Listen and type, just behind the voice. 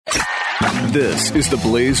This is the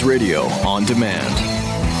Blaze Radio on demand.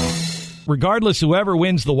 Regardless whoever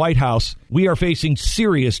wins the White House, we are facing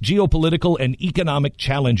serious geopolitical and economic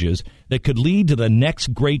challenges that could lead to the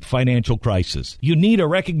next great financial crisis. You need a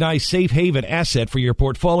recognized safe haven asset for your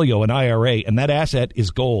portfolio and IRA, and that asset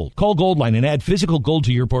is gold. Call Goldline and add physical gold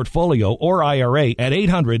to your portfolio or IRA at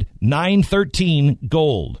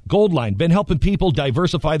 800-913-GOLD. Goldline, been helping people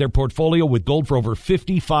diversify their portfolio with gold for over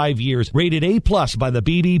 55 years. Rated A+ by the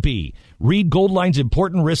BBB. Read Goldline's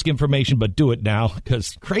important risk information, but do it now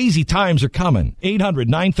because crazy times are coming.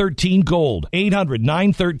 800-913-GOLD.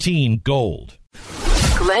 800-913-GOLD.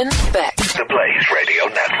 Glenn Beck. The Blaze Radio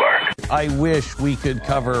Network. I wish we could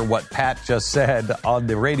cover what Pat just said on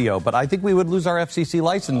the radio, but I think we would lose our FCC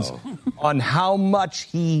license on how much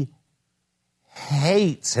he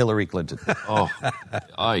hates Hillary Clinton.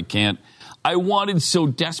 I can't. I wanted so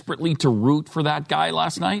desperately to root for that guy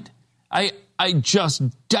last night. I just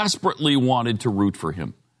desperately wanted to root for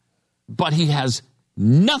him. But he has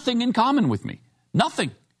nothing in common with me.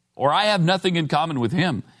 Nothing. Or I have nothing in common with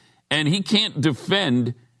him. And he can't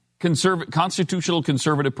defend constitutional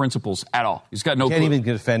conservative principles at all. He's got no clue. He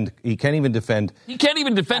can't even defend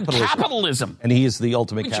capitalism. And he is the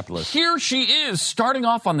ultimate capitalist. Here she is starting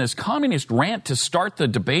off on this communist rant to start the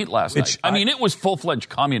debate last night. I mean, it was full-fledged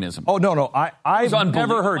communism. Oh, no. I've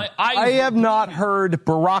never heard. I have not heard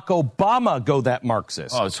Barack Obama go that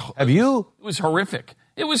Marxist. Have you? It was horrific.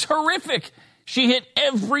 It was horrific. She hit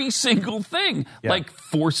every single thing, like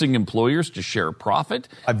forcing employers to share a profit.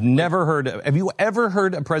 Have you ever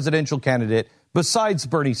heard a presidential candidate, besides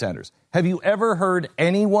Bernie Sanders, have you ever heard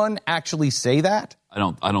anyone actually say that? I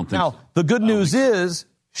don't think Now, so. The good news is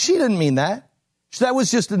she didn't mean that. That was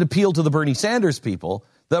just an appeal to the Bernie Sanders people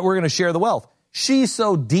that we're going to share the wealth. She's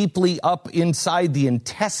so deeply up inside the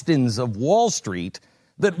intestines of Wall Street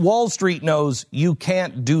that Wall Street knows you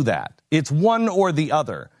can't do that. It's one or the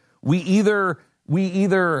other. We either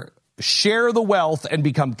share the wealth and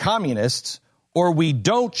become communists, or we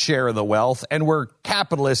don't share the wealth and we're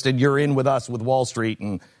capitalist and you're in with us with Wall Street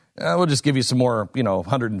and we'll just give you some more,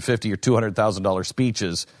 $150,000 or $200,000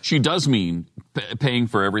 speeches. She does mean paying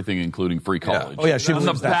for everything, including free college. Yeah. Oh, yeah. She on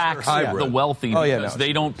the backs of the wealthy because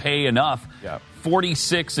they don't pay enough. Yeah.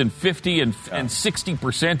 46 and 50 and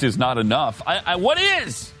 60% is not enough. What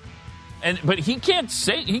is? But he can't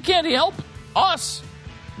help us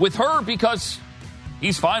with her because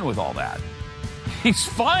he's fine with all that. He's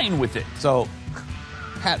fine with it. So,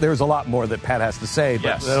 Pat, there's a lot more that Pat has to say,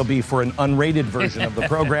 but that'll be for an unrated version of the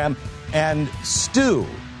program. And Stu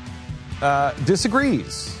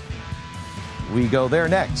disagrees. We go there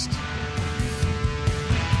next.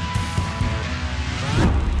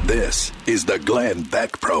 This is the Glenn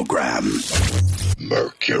Beck Program.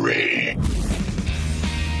 Mercury.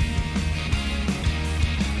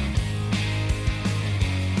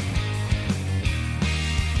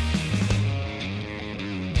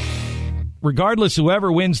 Regardless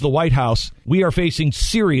whoever wins the White House, we are facing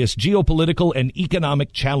serious geopolitical and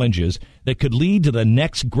economic challenges that could lead to the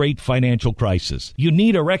next great financial crisis. You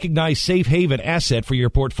need a recognized safe haven asset for your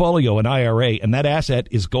portfolio and IRA, and that asset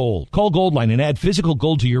is gold. Call Goldline and add physical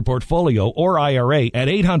gold to your portfolio or IRA at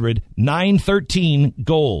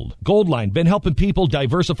 800-913-GOLD. Goldline, been helping people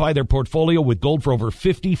diversify their portfolio with gold for over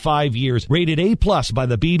 55 years. Rated A+ by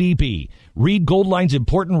the BBB. Read Goldline's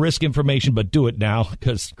important risk information, but do it now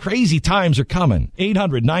because crazy times are coming.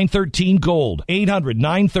 800-913-GOLD.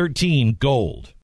 800-913-GOLD.